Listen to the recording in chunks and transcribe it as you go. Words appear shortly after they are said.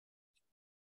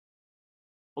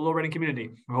Hello, Reading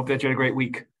community. I hope that you had a great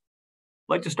week. I'd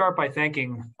like to start by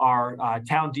thanking our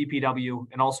town DPW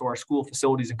and also our school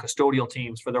facilities and custodial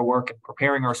teams for their work in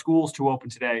preparing our schools to open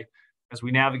today as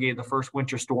we navigate the first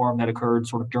winter storm that occurred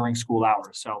sort of during school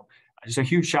hours. So just a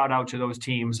huge shout out to those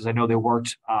teams, as I know they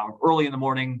worked early in the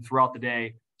morning throughout the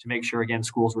day to make sure, again,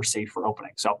 schools were safe for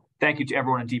opening. So thank you to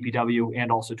everyone at DPW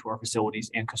and also to our facilities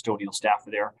and custodial staff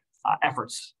for their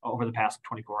efforts over the past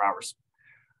 24 hours.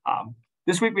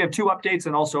 This week, we have two updates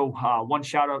and also one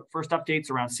shout out. First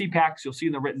updates around CPACs. You'll see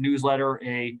in the written newsletter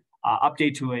a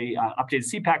update to a updated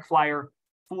CPAC flyer.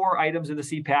 4 items in the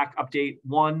CPAC update.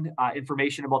 1,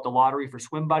 information about the lottery for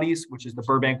Swim Buddies, which is the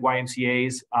Burbank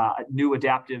YMCA's new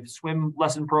adaptive swim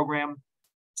lesson program.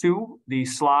 2, the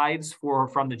slides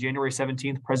from the January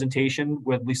 17th presentation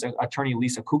with attorney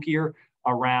Lisa Kukier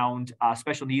around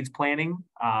special needs planning,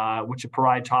 which will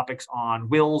provide topics on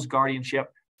wills,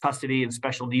 guardianship, custody, and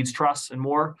special needs trusts, and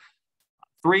more.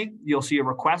 3, you'll see a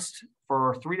request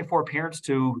for 3 to 4 parents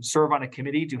to serve on a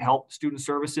committee to help student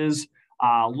services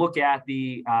look at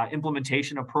the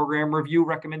implementation of program review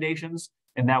recommendations,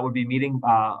 and that would be meeting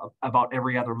about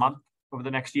every other month over the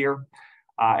next year.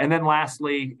 And then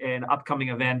lastly, an upcoming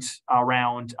event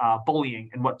around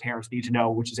bullying and what parents need to know,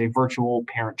 which is a virtual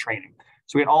parent training.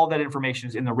 So again, all of that information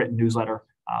is in the written newsletter.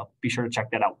 Be sure to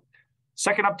check that out.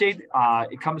 Second update,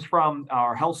 it comes from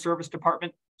our health service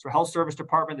department. So health service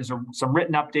department, there's some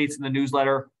written updates in the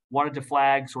newsletter. Wanted to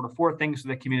flag sort of 4 things for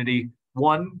the community.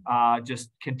 1, just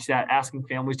asking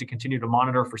families to continue to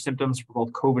monitor for symptoms for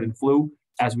both COVID and flu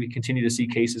as we continue to see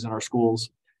cases in our schools.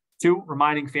 2,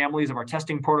 reminding families of our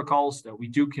testing protocols, that we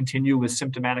do continue with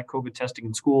symptomatic COVID testing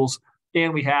in schools.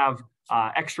 And we have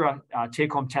extra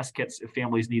take-home test kits if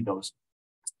families need those,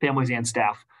 families and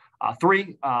staff.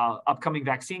 3, upcoming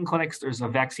vaccine clinics. There's a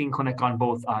vaccine clinic on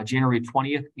both January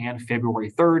 20th and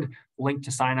February 3rd, link to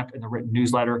sign up in the written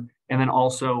newsletter. And then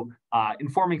also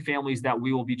informing families that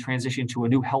we will be transitioning to a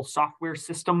new health software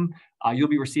system. You'll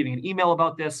be receiving an email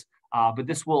about this, but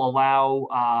this will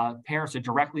allow parents to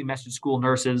directly message school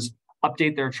nurses,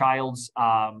 update their child's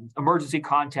emergency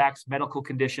contacts, medical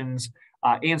conditions,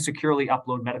 and securely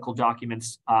upload medical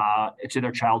documents to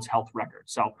their child's health record.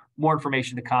 So more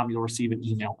information to come. You'll receive an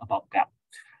email about that.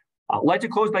 I'd like to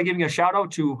close by giving a shout out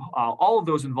to all of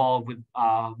those involved with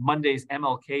Monday's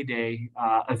MLK Day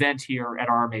event here at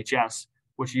RMHS,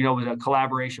 which was a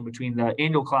collaboration between the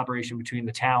annual collaboration between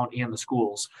the town and the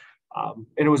schools. And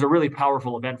it was a really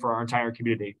powerful event for our entire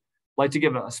community. I'd like to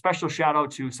give a special shout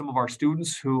out to some of our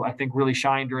students who I think really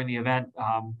shined during the event.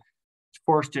 Of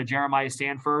course, to Jeremiah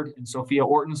Stanford and Sophia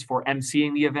Ortons for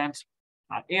emceeing the event.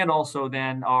 And also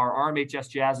then our RMHS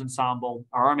Jazz Ensemble,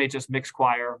 our RMHS Mixed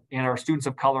Choir, and our Students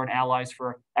of Color and Allies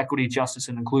for Equity, Justice,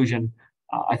 and Inclusion.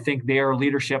 I think their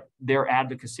leadership, their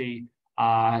advocacy,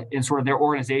 and sort of their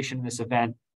organization in this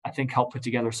event, I think helped put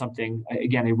together something,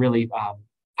 again, a really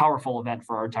powerful event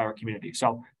for our entire community.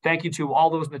 So thank you to all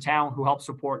those in the town who helped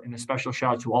support, and a special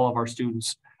shout out to all of our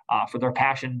students for their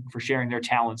passion, for sharing their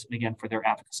talents, and again, for their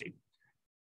advocacy.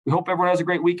 We hope everyone has a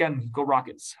great weekend. Go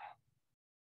Rockets.